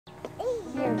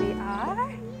Here we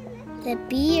are. The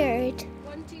beard.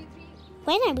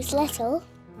 When I was little,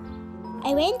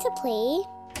 I went to play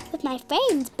with my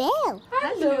friend Belle.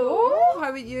 Hello.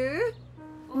 How are you?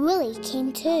 Wolly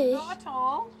came too. Not at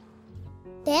all.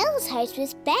 Belle's house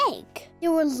was big.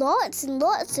 There were lots and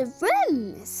lots of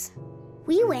rooms.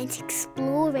 We went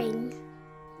exploring.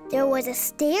 There was a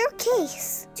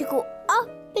staircase to go up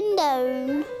and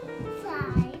down.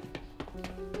 5.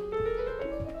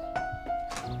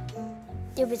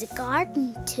 There was a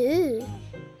garden too.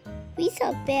 We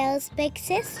saw Belle's big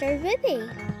sister, Ruby.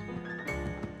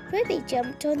 Ruby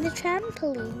jumped on the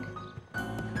trampoline.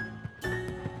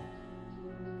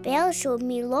 Belle showed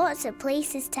me lots of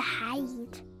places to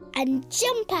hide and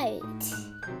jump out.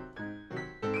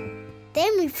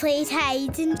 Then we played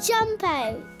hide and jump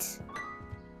out.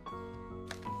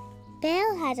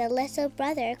 Belle had a little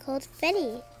brother called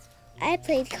Finny. I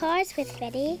played cards with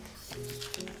Finny.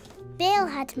 Belle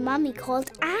had a mummy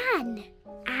called Anne.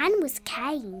 Anne was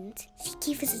kind. She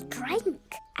gave us a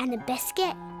drink and a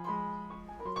biscuit.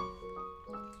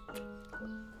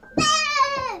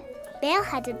 Belle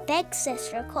had a big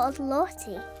sister called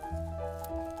Lottie.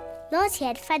 Lottie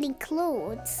had funny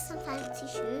clothes and fancy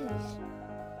shoes.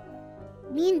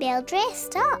 Me and Belle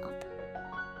dressed up.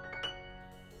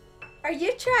 Are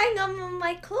you trying on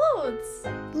my clothes?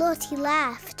 Lottie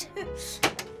laughed.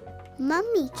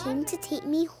 Mummy came to take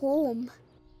me home.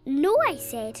 No, I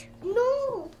said.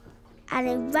 No. And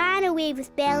I ran away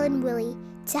with Belle and Wolly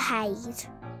to hide.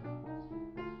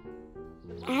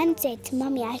 Anne said to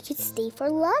Mummy I could stay for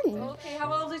lunch. Okay, have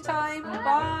a lovely time.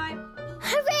 Bye.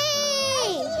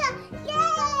 Hooray! Yay!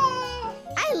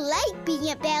 I like being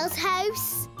at Belle's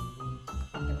house.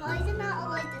 The boys are not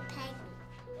allowed to peg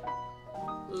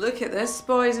me. Look at this,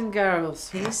 boys and girls.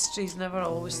 History's never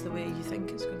always the way you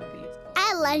think it's going to be.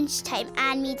 At lunchtime,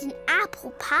 Anne made an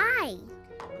apple pie.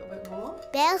 A little bit more?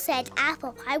 Belle said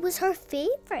apple pie was her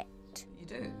favourite. You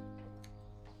do?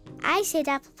 I said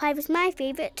apple pie was my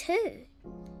favourite too.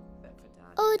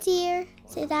 Oh dear,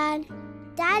 said Anne.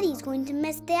 Daddy's going to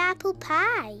miss the apple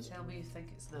pie. Tell me you think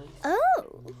it's nice.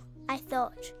 Oh, I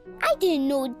thought. I didn't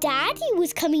know Daddy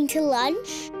was coming to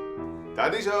lunch.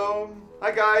 Daddy's home.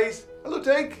 Hi guys. Hello,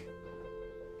 Tink.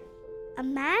 A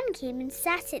man came and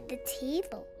sat at the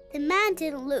table. The man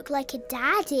didn't look like a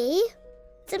daddy.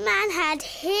 The man had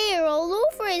hair all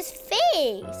over his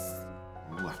face.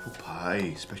 Oh, apple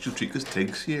pie. Special treat because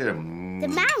Tink's here. The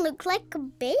man looked like a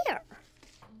bear.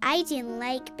 I didn't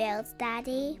like Belle's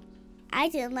daddy. I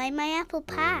didn't like my apple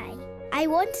pie. I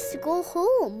wanted to go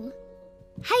home.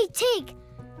 Hey, Tig,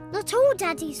 not all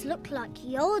daddies look like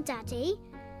your daddy.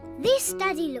 This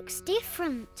daddy looks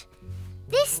different.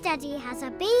 This daddy has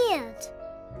a beard.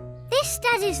 This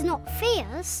daddy's not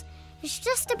fierce. It's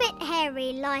just a bit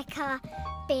hairy like a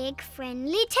big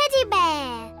friendly teddy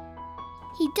bear.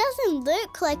 He doesn't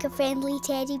look like a friendly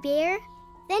teddy bear.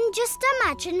 Then just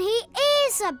imagine he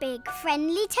is a big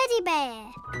friendly teddy bear.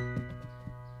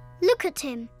 Look at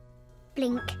him.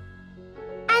 Blink.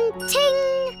 And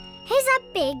ting! He's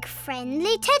a big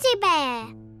friendly teddy bear.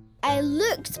 I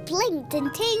looked, blinked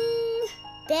and ting!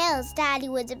 Belle's daddy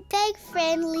was a big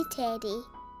friendly teddy.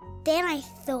 Then I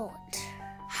thought,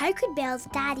 how could Belle's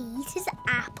daddy eat his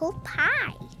apple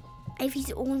pie if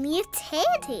he's only a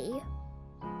teddy?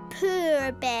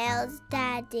 Poor Belle's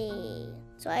daddy.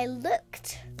 So I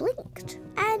looked, blinked,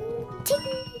 and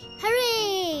ting!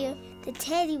 Hooray! The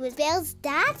teddy was Belle's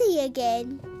daddy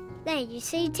again. There you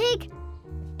see, Tig.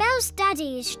 Belle's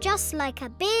daddy is just like a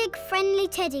big friendly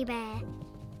teddy bear.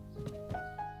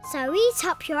 So eat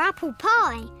up your apple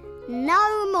pie.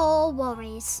 No more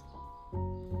worries.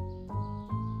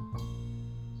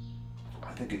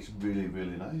 I think it's really,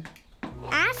 really nice.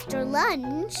 After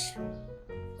lunch,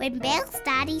 when Belle's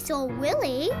daddy saw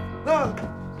Wolly, No!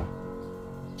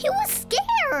 he was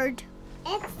scared.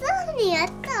 It's only a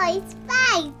toy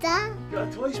spider. Got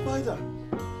a toy spider.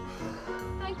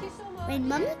 Thank you so much. When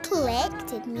Mummy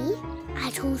collected me, I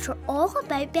told her all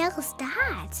about Belle's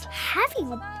dad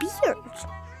having a beard.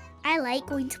 I like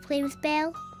going to play with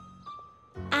Belle.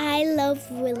 I love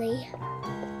Wolly.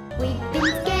 We've been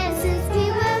scared since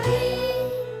we were wee.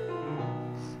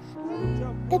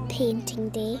 The painting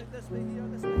day.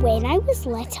 When I was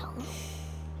little,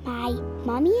 my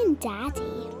mummy and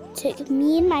daddy took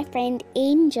me and my friend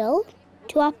Angel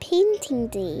to our painting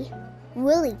day.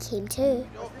 Wolly came too.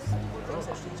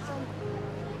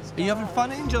 Are you having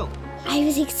fun, Angel? I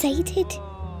was excited.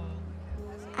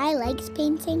 I liked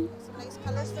painting. Nice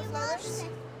colours for flowers.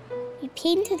 We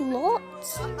painted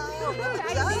lots.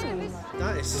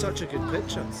 That is such a good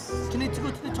picture. Do you need to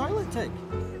go to the toilet, Tig?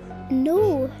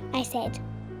 No, I said.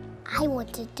 I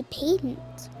wanted to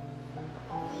paint.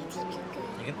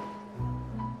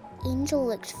 Angel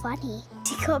looked funny.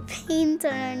 She got paint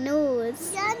on her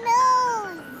nose. Your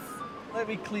nose! Let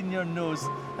me clean your nose.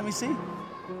 Let me see.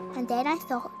 And then I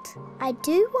thought, I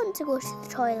do want to go to the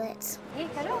toilet. Hey,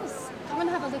 girls, come and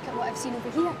have a look at what I've seen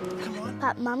over here. Come on.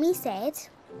 But Mummy said,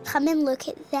 come and look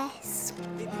at this.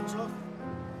 Baby's off.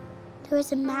 There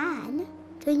was a man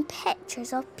doing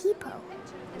pictures of people.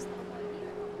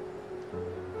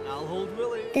 I'll hold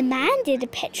Willy. The man did a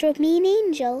picture of me and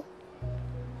Angel.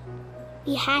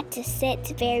 We had to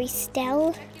sit very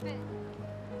still.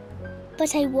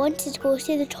 But I wanted to go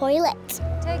to the toilet.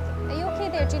 Tig, are you okay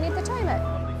there? Do you need the toilet?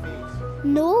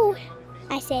 No,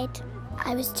 I said.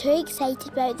 I was too excited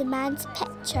about the man's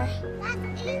picture.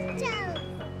 That's Angel!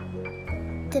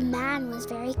 The man was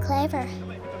very clever.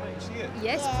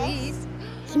 Yes, please.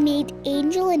 He made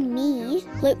Angel and me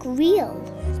look real.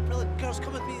 It's brilliant. Girls,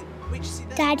 come with me. Wait, you see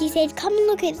this? Daddy said, come and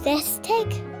look at this,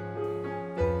 Tig.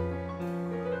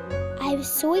 I was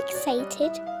so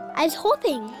excited. I was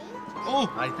hoping.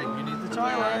 Oh, I think you need the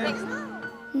toilet.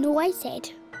 No, I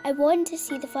said. I wanted to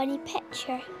see the funny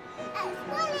picture.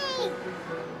 Wolly!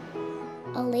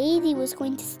 A lady was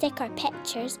going to stick our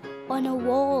pictures on a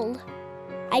wall.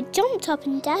 I jumped up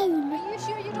and down. Are you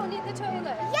sure you don't need the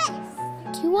toilet? Yes!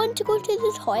 Do you want to go to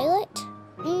the toilet?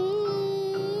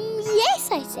 Yes,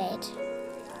 I said.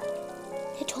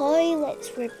 The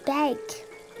toilets were big.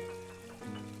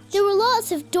 There were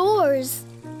lots of doors.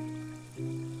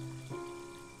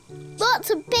 Lots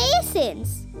of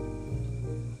basins.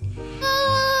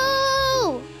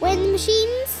 Oh! Wind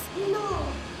machines.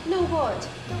 No, what?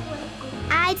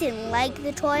 I didn't like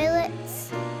the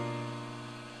toilets.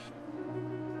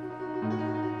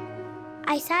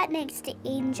 I sat next to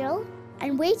Angel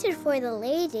and waited for the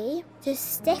lady to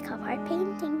stick up our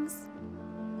paintings.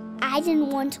 I didn't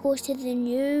want to go to the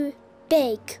new,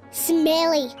 big,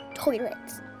 smelly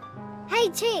toilets. Hey,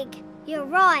 Tig, you're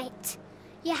right.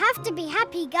 You have to be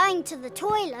happy going to the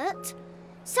toilet.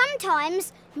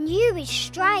 Sometimes new is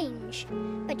strange,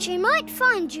 but you might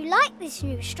find you like this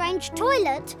new strange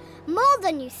toilet more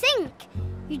than you think.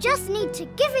 You just need to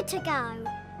give it a go.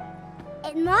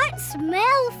 It might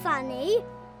smell funny,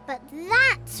 but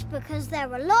that's because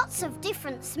there are lots of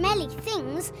different smelly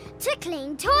things to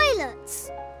clean toilets.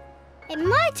 It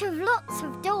might have lots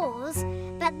of doors,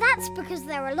 but that's because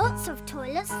there are lots of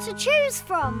toilets to choose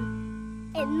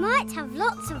from. It might have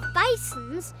lots of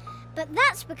basins, but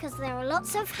that's because there are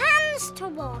lots of hands to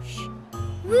wash.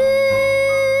 Woo!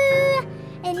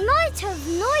 It might have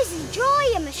noisy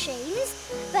dryer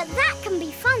machines, but that can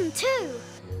be fun too.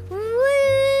 Woo!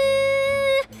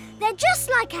 They're just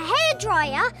like a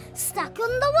hairdryer stuck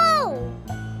on the wall.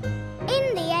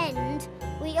 In the end,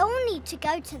 we all need to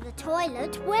go to the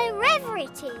toilet wherever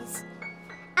it is.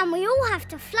 And we all have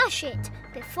to flush it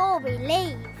before we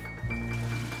leave.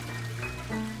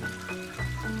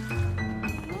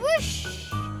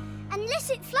 Whoosh! Unless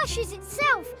it flushes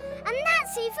itself, and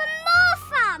that's even more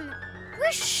fun!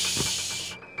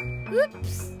 Whoosh!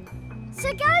 Oops!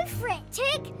 So go for it,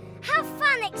 Tig. Have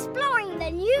fun exploring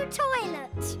the new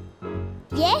toilet.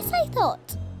 Yes, I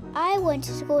thought. I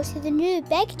wanted to go to the new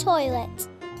big toilet.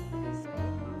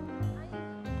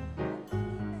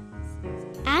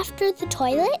 After the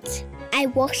toilet, I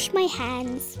washed my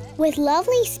hands with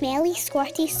lovely smelly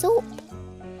squirty soap.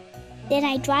 Then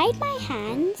I dried my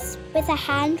hands with a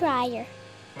hand dryer.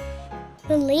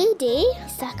 The lady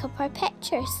stuck up her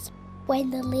pictures. When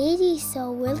the lady saw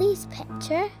Wolly's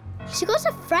picture, she got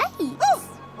afraid.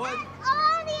 What?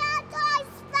 Oh, the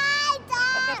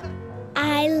anti-spider!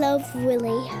 I love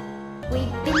Wolly.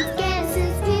 We've been scared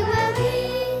since we were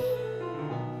wee.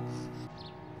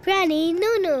 Granny,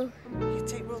 no. You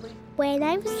take Willy. When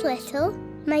I was little,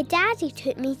 my daddy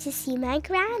took me to see my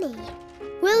granny.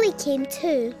 Wolly came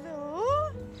too.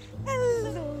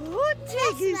 Hello,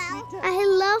 Tig. I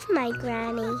love my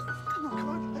granny. Come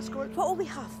on, let's go. What will we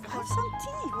have? Have some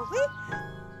tea, will we?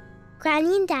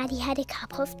 Granny and Daddy had a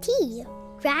cup of tea.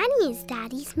 Granny is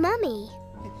Daddy's mummy.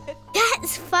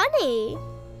 That's funny.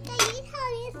 Can you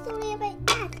tell me a story about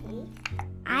Daddy?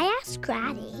 I asked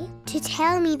Granny to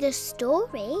tell me the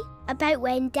story about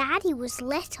when Daddy was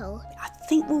little. I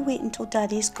think we'll wait until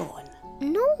Daddy's gone.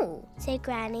 No, said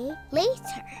Granny,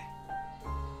 later.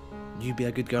 You be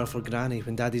a good girl for Granny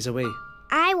when Daddy's away.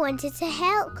 I wanted to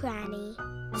help Granny,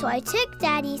 so I took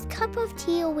Daddy's cup of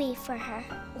tea away for her.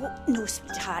 Oh, no,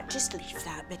 sweetheart, just leave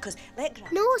that because let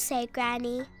Granny... No, said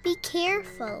Granny, be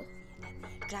careful.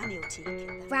 Granny will take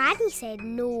it. Granny said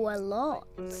no a lot.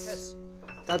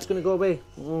 Dad's gonna go away.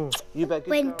 You bet.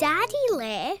 When Daddy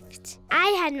left, I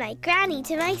had my Granny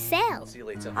to myself. See you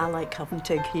later. I like having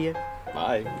Tig here.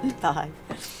 Bye. Bye.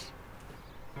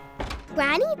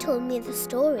 Granny told me the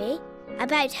story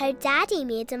about how Daddy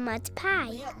made a mud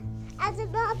pie. And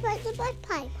about the mud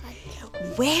pie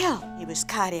one. Well, he was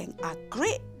carrying a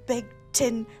great big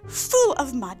tin full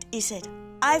of mud. He said,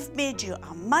 I've made you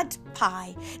a mud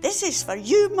pie. This is for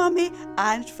you, Mummy,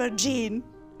 and for Jane.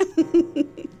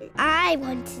 I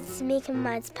wanted to make a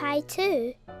mud pie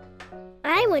too.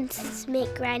 I wanted to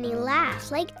make Granny laugh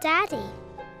like Daddy.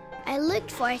 I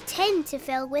looked for a tin to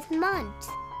fill with mud.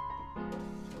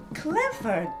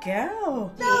 Clever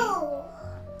girl. No!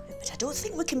 But I don't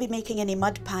think we can be making any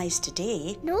mud pies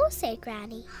today. No, said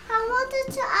Granny. I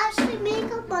wanted to actually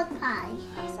make a mud pie.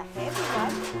 It's a heavy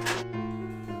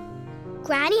one.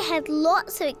 Granny had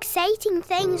lots of exciting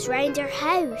things round her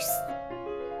house.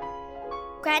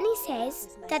 Granny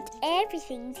says that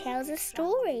everything tells a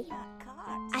story.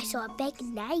 I saw a big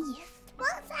knife.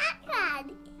 What's that,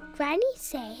 Granny? Granny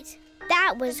said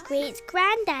that was Great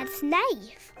Granddad's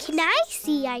knife. Can I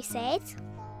see? I said.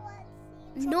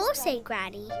 No, said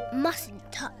Granny.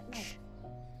 Mustn't touch.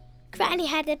 Granny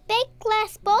had a big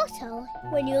glass bottle.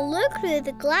 When you look through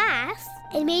the glass,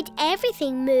 it made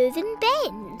everything move and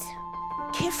bend.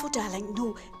 Careful, darling.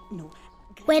 No, no.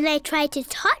 When I tried to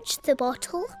touch the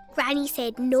bottle, Granny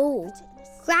said no.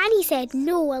 Granny said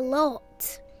no a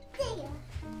lot.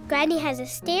 Granny has a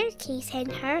staircase in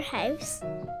her house.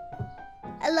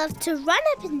 I love to run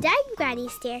up and down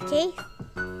Granny's staircase.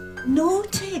 No,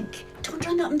 Tig. Don't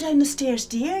run up and down the stairs,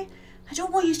 dear. I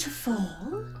don't want you to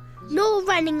fall. No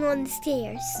running on the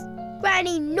stairs.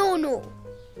 Granny, no, no.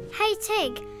 Hey,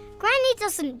 Tig, Granny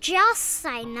doesn't just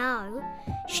say no.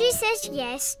 She says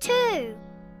yes too.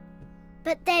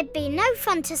 But there'd be no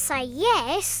fun to say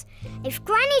yes if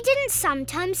Granny didn't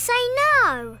sometimes say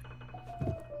no.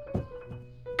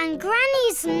 And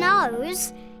Granny's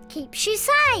no's keeps you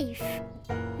safe.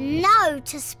 No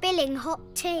to spilling hot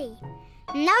tea.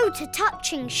 No to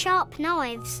touching sharp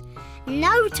knives.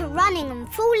 No to running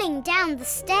and falling down the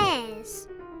stairs.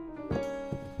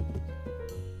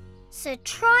 So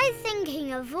try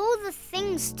thinking of all the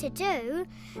things to do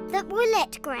that will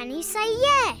let Granny say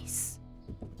yes.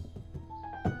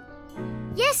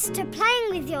 Yes to playing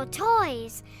with your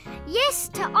toys. Yes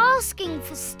to asking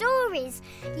for stories.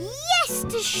 Yes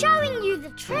to showing you the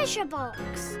treasure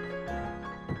box.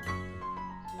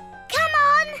 Come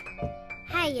on!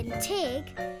 Hey, and Tig,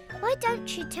 why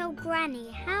don't you tell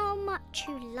Granny how much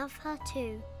you love her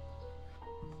too?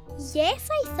 Yes,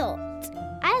 I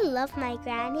thought. I love my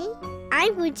Granny.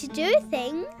 I'm going to do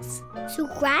things so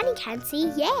Granny can say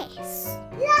yes.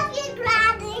 Love you,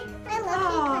 Granny. I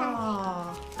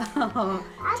love Oh,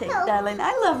 Tig, darling,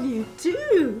 I love you too.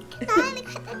 you, Granny. Can I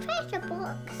look at the treasure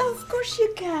box? Of course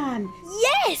you can.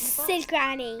 Yes, said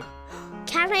Granny.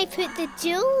 Can I put the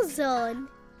jewels on?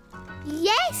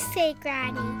 Yes, said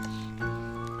Granny.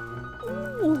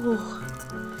 Ooh.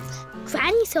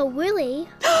 Granny saw Wolly.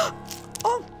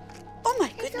 Oh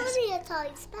my It's goodness. only a toy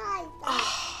spider.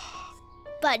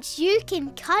 But you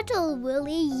can cuddle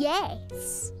Wolly,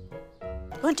 yes.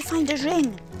 I want to find a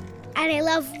ring. And I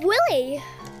love Wolly.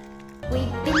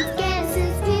 We've been together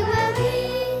since we were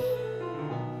wee.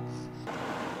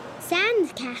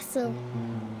 Sand castle.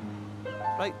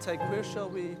 Right, Tig, where shall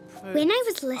we put When I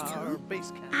was our little,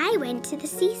 base camp? I went to the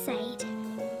seaside.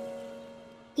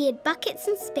 We had buckets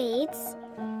and spades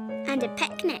and a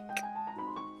picnic.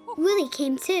 Wolly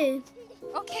came too.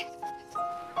 Okay.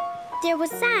 There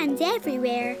was sand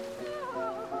everywhere.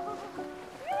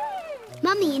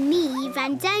 Mummy and me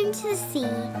ran down to the sea.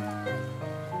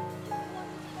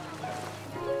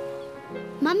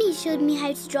 Mummy showed me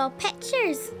how to draw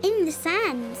pictures in the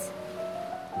sand.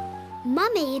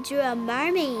 Mummy drew a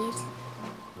mermaid.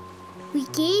 We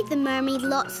gave the mermaid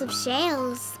lots of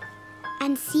shells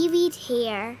and seaweed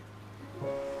hair.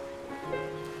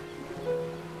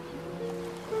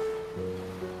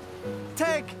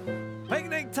 Tig,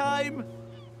 picnic time.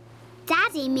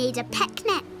 Daddy made a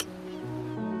picnic.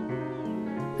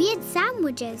 We had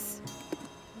sandwiches.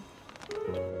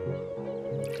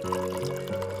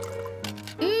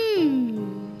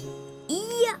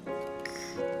 Yuck.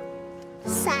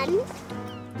 Sand?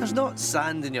 There's not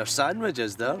sand in your sandwich,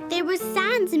 is there? There was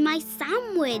sand in my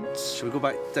sandwich. Shall we go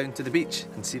back down to the beach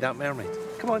and see that mermaid?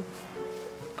 Come on.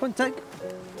 Come on, Tig.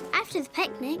 After the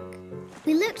picnic,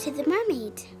 we looked at the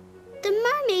mermaid. The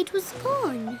mermaid was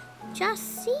gone.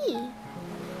 Just see.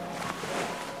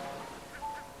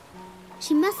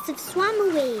 She must have swam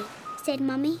away, said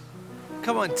Mummy.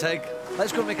 Come on, Tig.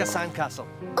 Let's go make a sandcastle.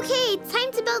 Okay,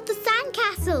 time to build the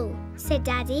sandcastle, said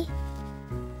Daddy.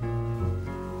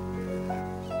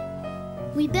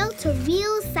 We built a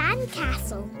real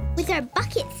sandcastle with our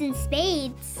buckets and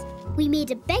spades. We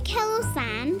made a big hill of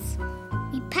sand.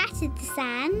 We patted patted the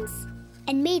sands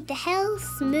and made the hill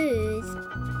smooth.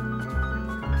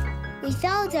 We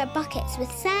filled our buckets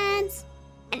with sands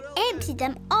and emptied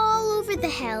them all over the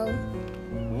hill.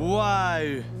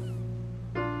 Wow!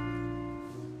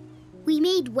 We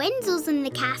made windows in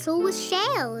the castle with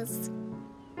shells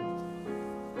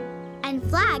and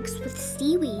flags with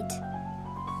seaweed.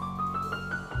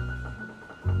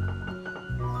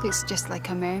 Looks just like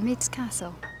a mermaid's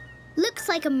castle. Looks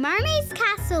like a mermaid's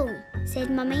castle,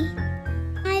 said Mummy.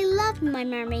 I loved my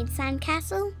mermaid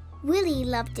sandcastle. Wolly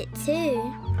loved it too.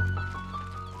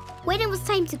 When it was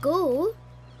time to go,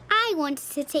 I wanted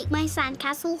to take my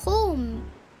sandcastle home.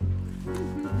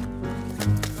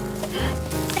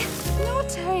 No,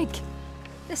 Tig.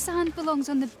 The sand belongs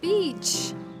on the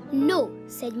beach. No,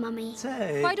 said Mummy.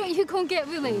 Tig. Why don't you go and get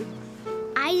Wolly?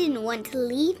 I didn't want to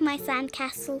leave my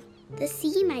sandcastle. The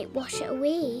sea might wash it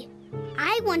away.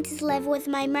 I wanted to live with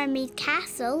my mermaid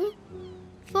castle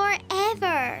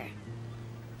forever.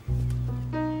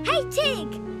 Hey, Tig!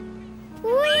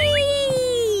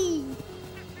 Whee!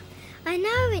 I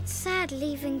know it's sad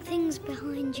leaving things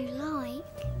behind you like.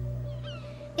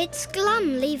 It's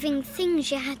glum leaving things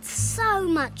you had so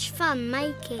much fun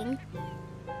making.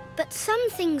 But some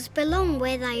things belong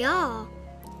where they are.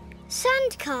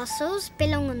 Sandcastles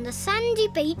belong on the sandy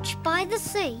beach by the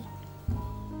sea.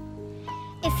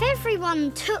 If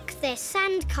everyone took their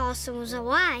sandcastles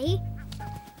away,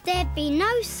 there'd be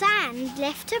no sand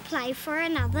left to play for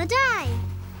another day.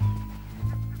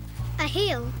 A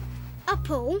hill, a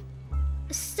pool,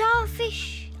 a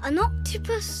starfish, an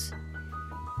octopus.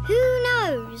 Who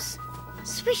knows?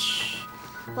 Swish,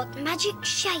 what magic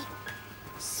shape?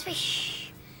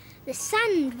 Swish, the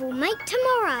sand will make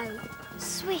tomorrow.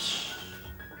 Swish.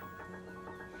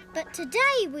 But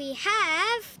today we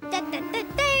have...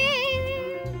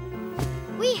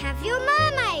 We have your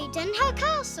mermaid and her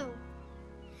castle.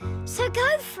 So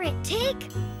go for it,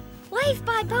 Tig. Wave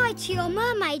bye-bye to your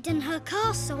mermaid and her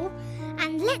castle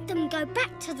and let them go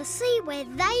back to the sea where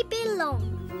they belong.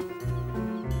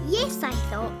 Yes, I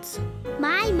thought.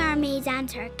 My mermaid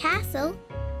and her castle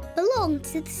belong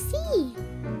to the sea.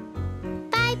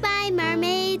 Bye-bye,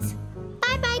 mermaid.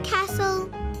 Bye-bye, castle.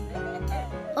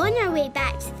 On our way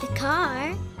back to the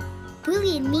car,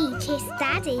 Wolly and me chased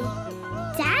Daddy.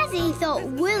 Daddy thought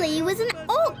Wolly was an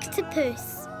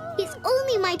octopus. It's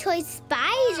only my toy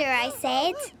spider, I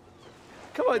said.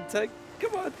 Come on, Tig.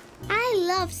 Come on. I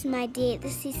loved my day at the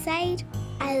seaside.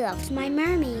 I loved my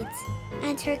mermaid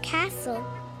and her castle.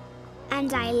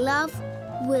 And I love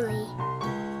Wolly.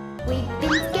 We've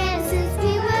been together since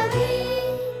we were wee.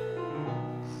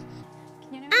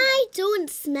 I don't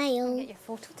smile. Get your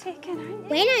photo taken, aren't you?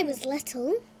 When I was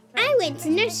little, I went to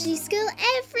nursery school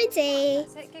every day.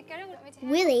 Good girl, let me take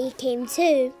Wolly came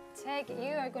too. Tig,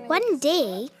 you are going to... One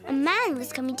day, a man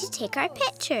was coming to take our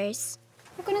pictures.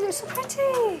 You're going to look so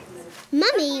pretty.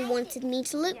 Mummy wanted me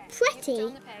to look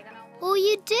pretty. Oh,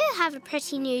 you do have a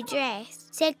pretty new dress,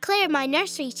 said Claire, my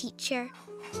nursery teacher.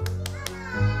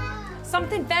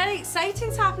 Something very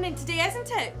exciting's happening today,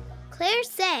 isn't it? Claire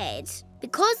said,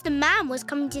 because the man was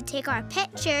coming to take our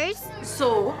pictures,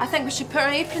 So, I think we should put our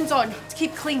aprons on to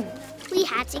keep clean. we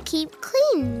had to keep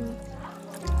clean.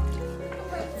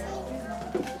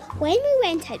 When we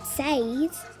went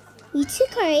outside, we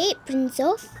took our aprons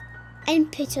off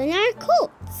and put on our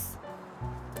coats.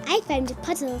 I found a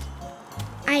puddle.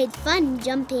 I had fun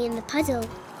jumping in the puddle.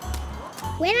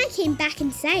 When I came back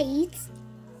inside,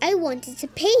 I wanted to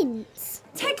paint.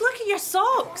 Tig, look at your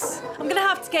socks. I'm going to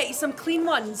have to get you some clean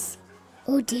ones.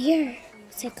 Oh dear,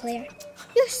 said Claire.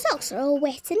 Your socks are all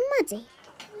wet and muddy.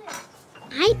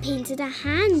 I painted a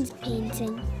hand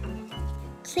painting.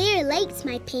 Claire liked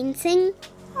my painting.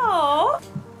 Oh.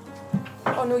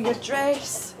 Oh no, your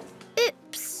dress.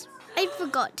 Oops, I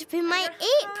forgot to put my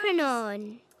apron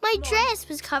on. My dress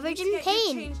was covered in Get you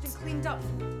paint. changed and cleaned up.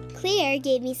 Claire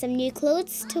gave me some new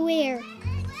clothes to wear.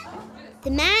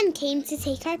 The man came to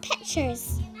take our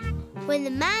pictures. When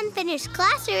the man finished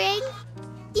clattering,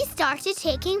 he started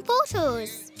taking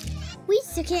photos. We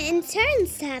took it in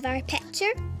turns to have our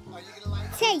picture.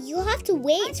 Say, you'll have to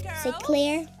wait, said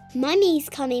Claire. Mummy's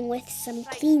coming with some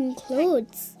clean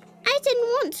clothes. I didn't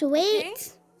want to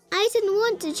wait. I didn't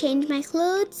want to change my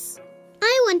clothes.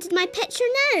 I wanted my picture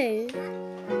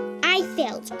now. I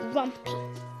felt grumpy.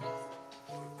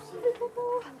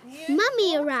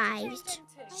 Mummy arrived.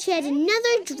 She had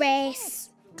another dress.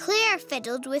 Claire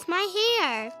fiddled with my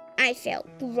hair. I felt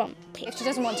grumpy. If she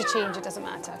doesn't want to change, it doesn't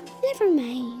matter. Never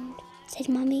mind, said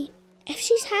Mummy. If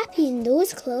she's happy in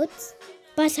those clothes.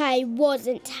 But I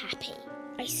wasn't happy.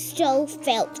 I still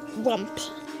felt grumpy.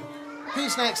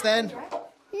 Who's next then?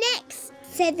 Next,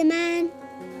 said the man.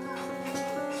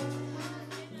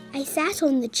 I sat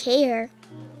on the chair.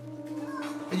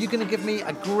 Are you going to give me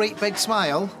a great big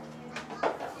smile?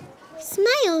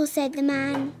 Smile, said the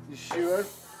man. You sure?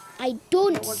 I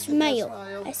don't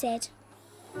smile, I said.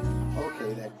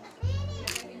 Okay then.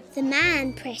 The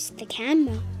man pressed the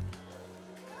camera.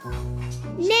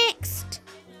 Next,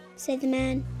 said the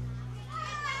man.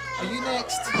 Are you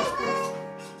next?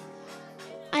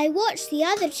 I watched the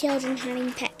other children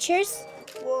having pictures.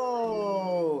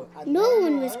 Whoa! No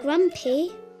one was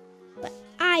grumpy, but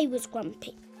I was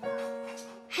grumpy.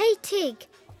 Hey, Tig,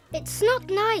 it's not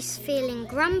nice feeling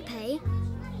grumpy.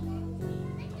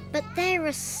 But there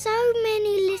are so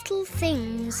many little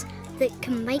things that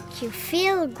can make you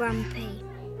feel grumpy.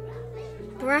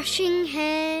 Brushing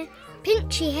hair,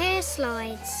 pinchy hair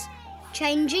slides,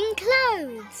 changing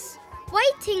clothes,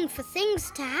 waiting for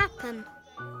things to happen.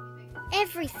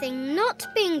 Everything not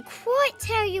being quite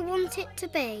how you want it to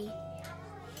be.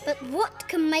 But what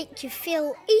can make you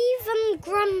feel even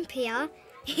grumpier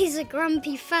is a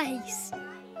grumpy face.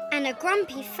 And a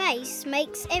grumpy face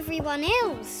makes everyone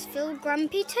else feel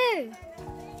grumpy too.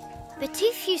 But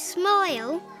if you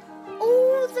smile,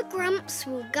 all the grumps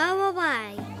will go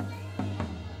away.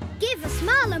 Give a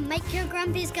smile and make your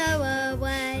grumpies go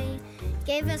away.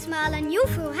 Give a smile and you'll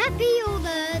feel happy all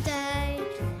the day.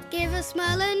 Give a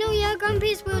smile and all your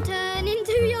grumpies will turn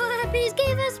into your happies.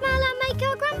 Give a smile and make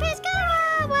your grumpies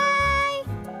go away.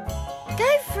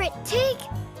 Go for it, Tig.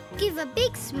 Give a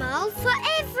big smile for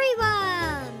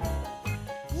everyone.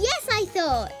 Yes, I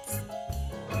thought.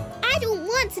 I don't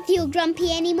want to feel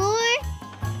grumpy anymore.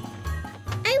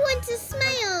 I want to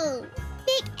smile.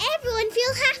 Make everyone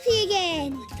feel happy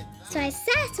again. So I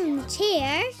sat on the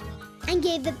chair and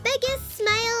gave the biggest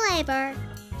smile ever.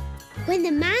 When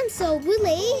the man saw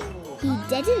Wolly, he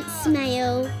didn't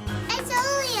smile. It's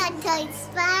only a tiny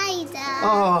spider.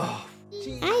 Oh!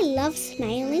 I love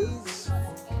smiling.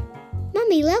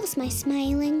 Mummy loves my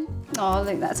smiling. Oh,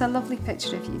 look, that's a lovely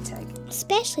picture of you, Tig.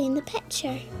 Especially in the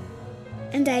picture.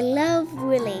 And I love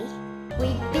Wolly.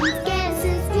 We've been together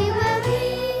since we were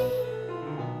wee.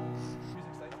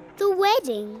 The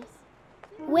wedding.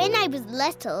 When I was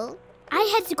little, I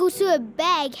had to go to a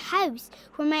big house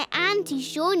where my Auntie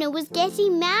Shona was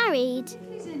getting married.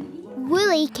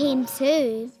 Wolly came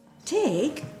too.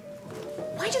 Tig,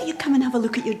 why don't you come and have a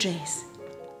look at your dress?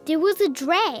 There was a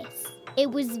dress.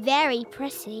 It was very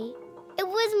pretty. It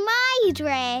was my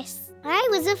dress. I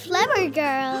was a flower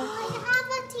girl.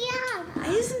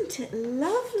 Isn't it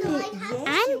lovely?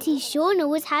 Yes. Auntie Shona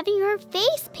was having her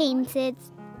face painted.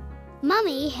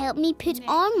 Mummy helped me put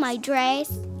on my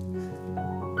dress.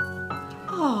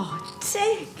 Oh,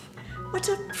 Tig, what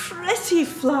a pretty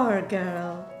flower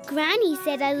girl. Granny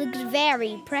said I looked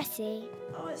very pretty.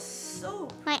 Oh, it's so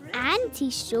My Auntie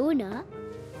Shona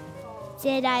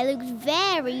said I looked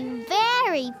very,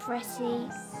 very pretty.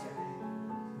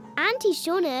 Auntie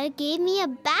Shona gave me a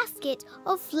basket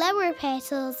of flower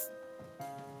petals.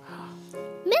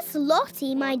 Miss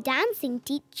Lottie, my dancing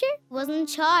teacher, was in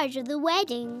charge of the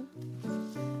wedding.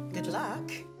 good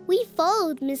luck. We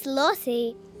followed Miss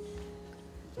Lottie.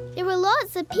 There were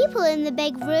lots of people in the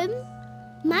big room.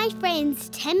 My friends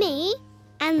Timmy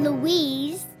and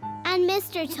Louise and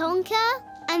Mr. Tonka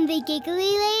and the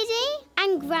Giggly Lady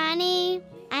and Granny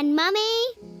and Mummy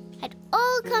had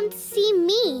all come to see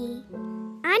me.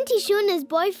 Auntie Shona's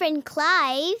boyfriend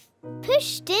Clive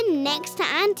pushed in next to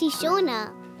Auntie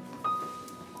Shona.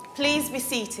 Please be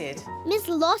seated. Miss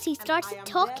Lottie started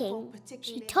talking.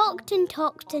 She talked and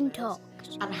talked and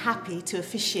talked. I'm happy to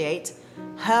officiate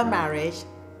her marriage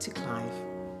to Clive.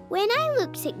 When I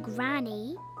looked at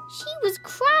Granny, she was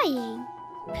crying.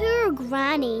 Poor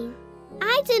Granny.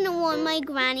 I didn't want my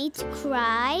Granny to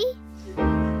cry.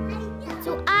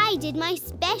 So I did my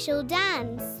special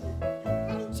dance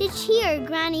to cheer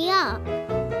Granny up.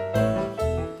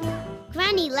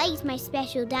 Granny liked my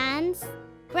special dance.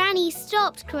 Granny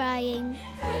stopped crying.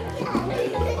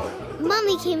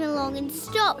 Mummy came along and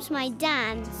stopped my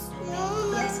dance.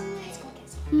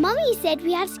 Mummy said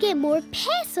we had to get more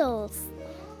petals.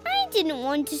 I didn't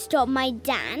want to stop my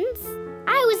dance.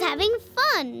 I was having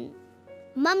fun.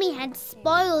 Mummy had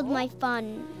spoiled my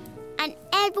fun. And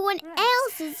everyone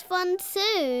else's fun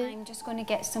too. I'm just going to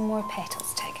get some more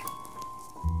petals, Tig.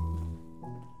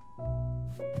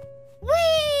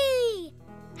 Whee!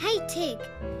 Hey, Tig,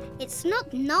 it's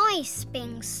not nice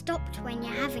being stopped when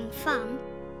you're having fun.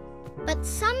 But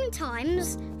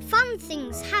sometimes fun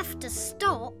things have to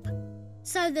stop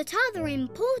so that other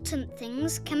important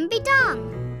things can be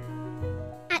done.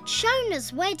 At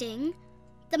Shona's wedding,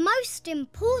 the most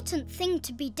important thing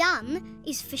to be done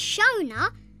is for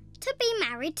Shona to be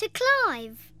married to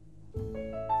Clive.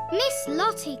 Miss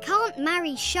Lottie can't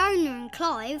marry Shona and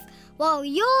Clive while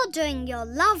you're doing your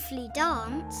lovely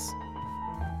dance.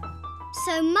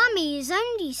 So Mummy is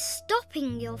only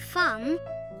stopping your fun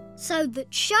so that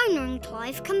Shona and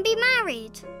Clive can be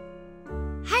married.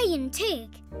 Hey and Tig,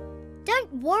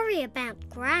 don't worry about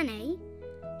Granny.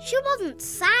 She wasn't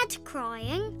sad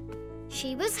crying.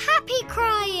 She was happy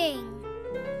crying.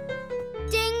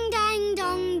 Ding dang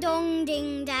dong dong,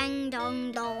 ding dang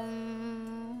dong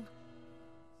dong.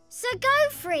 So go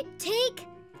for it, Tig.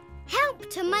 Help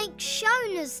to make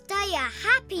Shona's day a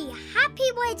happy,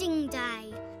 happy wedding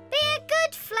day. Be a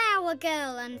good flower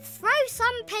girl and throw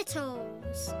some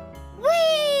petals.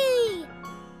 Whee!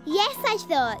 Yes, I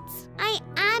thought. I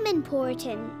am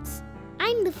important.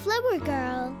 I'm the flower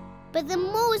girl. But the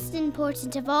most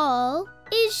important of all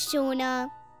is Shona.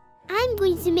 I'm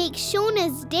going to make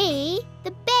Shona's day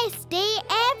the best day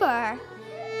ever.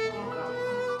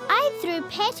 I threw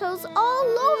petals all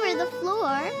over the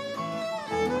floor.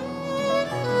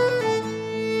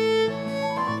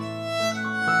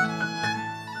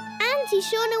 Auntie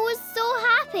Shona was so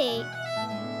happy.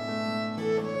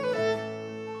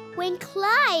 When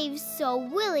Clive saw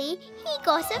Wolly, he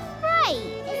got a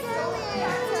fright.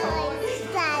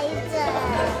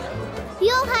 We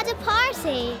all had a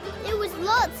party. There was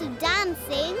lots of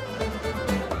dancing.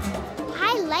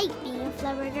 I like being a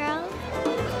flower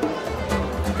girl.